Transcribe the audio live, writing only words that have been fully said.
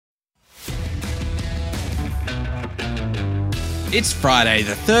It's Friday,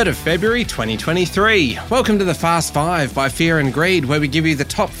 the 3rd of February 2023. Welcome to the Fast Five by Fear and Greed, where we give you the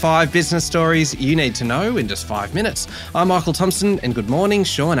top 5 business stories you need to know in just 5 minutes. I'm Michael Thompson, and good morning,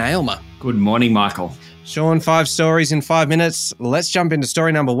 Sean Aylmer. Good morning, Michael. Sean, 5 stories in 5 minutes. Let's jump into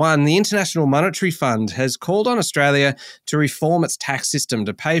story number 1. The International Monetary Fund has called on Australia to reform its tax system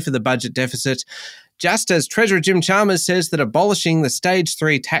to pay for the budget deficit, just as Treasurer Jim Chalmers says that abolishing the Stage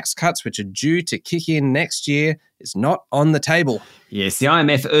 3 tax cuts, which are due to kick in next year, is not on the table. Yes, the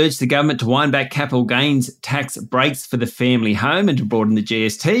IMF urged the government to wind back capital gains tax breaks for the family home and to broaden the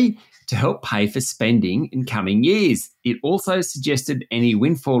GST to help pay for spending in coming years. It also suggested any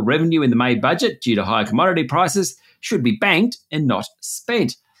windfall revenue in the May budget due to higher commodity prices should be banked and not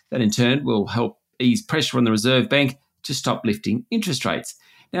spent. That in turn will help ease pressure on the Reserve Bank to stop lifting interest rates.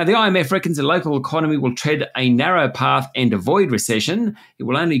 Now, the IMF reckons the local economy will tread a narrow path and avoid recession. It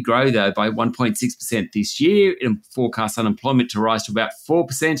will only grow, though, by 1.6% this year and forecasts unemployment to rise to about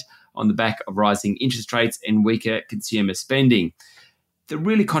 4% on the back of rising interest rates and weaker consumer spending. The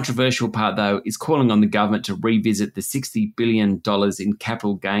really controversial part, though, is calling on the government to revisit the $60 billion in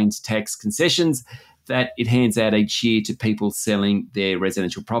capital gains tax concessions that it hands out each year to people selling their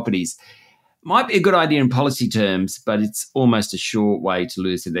residential properties. Might be a good idea in policy terms, but it's almost a sure way to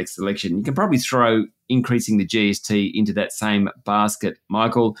lose the next election. You can probably throw increasing the GST into that same basket,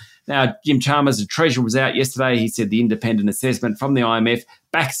 Michael. Now, Jim Chalmers, the Treasurer, was out yesterday. He said the independent assessment from the IMF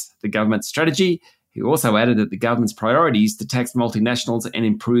backs the government's strategy. He also added that the government's priority is to tax multinationals and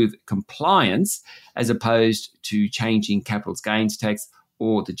improve compliance as opposed to changing capital gains tax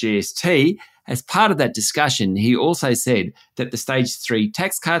or the GST. As part of that discussion, he also said that the Stage 3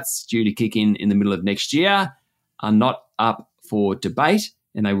 tax cuts due to kick in the middle of next year are not up for debate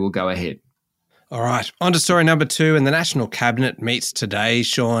and they will go ahead. All right, on to story number 2. And the National Cabinet meets today,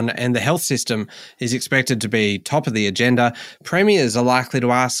 Sean, and the health system is expected to be top of the agenda. Premiers are likely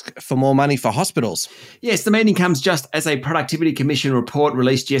to ask for more money for hospitals. Yes, the meeting comes just as a Productivity Commission report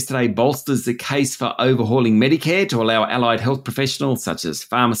released yesterday bolsters the case for overhauling Medicare to allow allied health professionals such as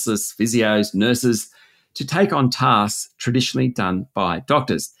pharmacists, physios, nurses to take on tasks traditionally done by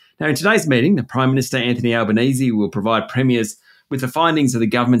doctors. Now, in today's meeting, the Prime Minister, Anthony Albanese, will provide premiers with the findings of the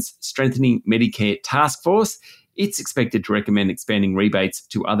government's Strengthening Medicare Task Force. It's expected to recommend expanding rebates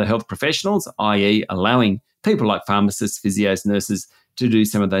to other health professionals, i.e. allowing people like pharmacists, physios, nurses to do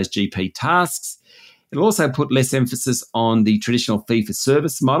some of those GP tasks. It'll also put less emphasis on the traditional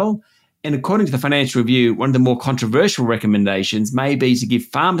fee-for-service model. And according to the Financial Review, one of the more controversial recommendations may be to give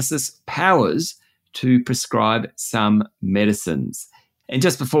pharmacists powers to prescribe some medicines. And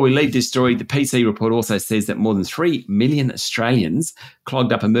just before we leave this story, the PC report also says that more than 3 million Australians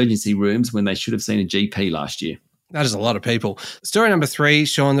clogged up emergency rooms when they should have seen a GP last year. That is a lot of people. Story number 3,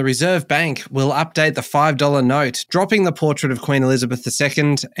 Sean, the Reserve Bank will update the $5 note, dropping the portrait of Queen Elizabeth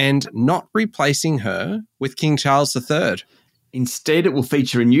II and not replacing her with King Charles III. Instead, it will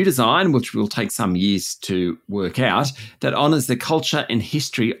feature a new design, which will take some years to work out, that honours the culture and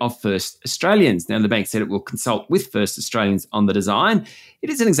history of First Australians. Now, the bank said it will consult with First Australians on the design. It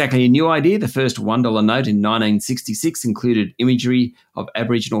isn't exactly a new idea. The first $1 note in 1966 included imagery of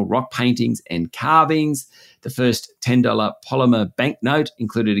Aboriginal rock paintings and carvings. The first $10 polymer banknote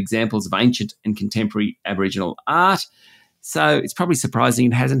included examples of ancient and contemporary Aboriginal art. So it's probably surprising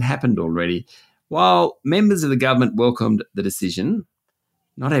it hasn't happened already. While members of the government welcomed the decision,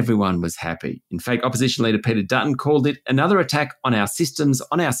 not everyone was happy. In fact, opposition leader Peter Dutton called it another attack on our systems,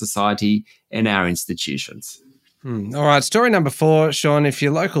 on our society and our institutions. All right, story number 4, Sean, if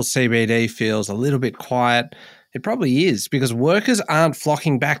your local CBD feels a little bit quiet, it probably is because workers aren't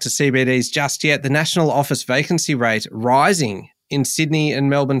flocking back to CBDs just yet. The national office vacancy rate rising in Sydney and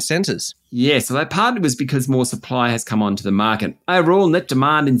Melbourne centres. Yeah, so that partly was because more supply has come onto the market. Overall, net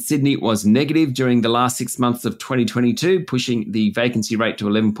demand in Sydney was negative during the last 6 months of 2022, pushing the vacancy rate to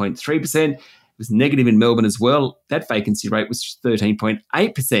 11.3%. It was negative in Melbourne as well. That vacancy rate was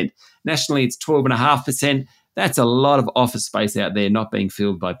 13.8%. Nationally, it's 12.5%. That's a lot of office space out there not being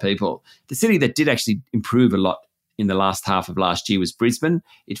filled by people. The city that did actually improve a lot in the last half of last year was Brisbane.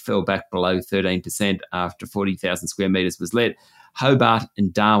 It fell back below 13% after 40,000 square metres was let. Hobart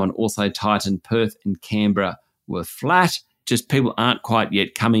and Darwin also tightened. Perth and Canberra were flat. Just people aren't quite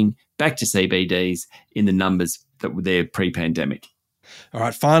yet coming back to CBDs in the numbers that were there pre-pandemic. All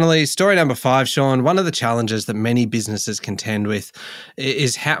right, finally, story number 5, Sean. One of the challenges that many businesses contend with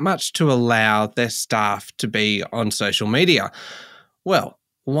is how much to allow their staff to be on social media. Well,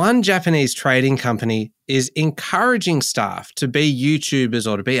 one Japanese trading company is encouraging staff to be YouTubers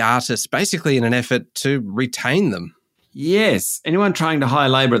or to be artists, basically in an effort to retain them. Yes, anyone trying to hire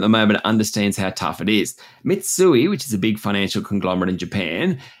labour at the moment understands how tough it is. Mitsui, which is a big financial conglomerate in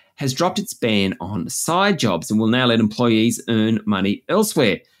Japan, has dropped its ban on side jobs and will now let employees earn money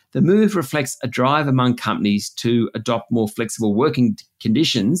elsewhere. The move reflects a drive among companies to adopt more flexible working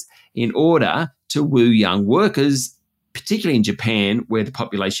conditions in order to woo young workers, particularly in Japan, where the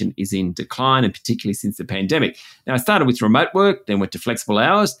population is in decline, and particularly since the pandemic. Now, it started with remote work, then went to flexible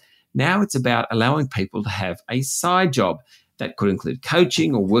hours. Now it's about allowing people to have a side job. That could include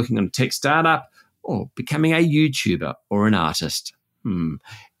coaching or working on a tech startup or becoming a YouTuber or an artist.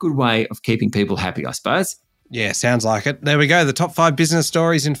 Good way of keeping people happy, I suppose. Yeah, sounds like it. There we go, the top 5 business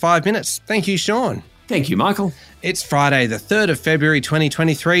stories in 5 minutes. Thank you, Sean. Thank you, Michael. It's Friday, the 3rd of February,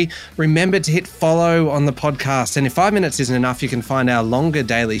 2023. Remember to hit follow on the podcast. And if 5 minutes isn't enough, you can find our longer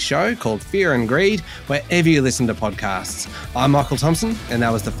daily show called Fear and Greed wherever you listen to podcasts. I'm Michael Thompson, and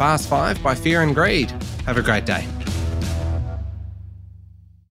that was the Fast 5 by Fear and Greed. Have a great day.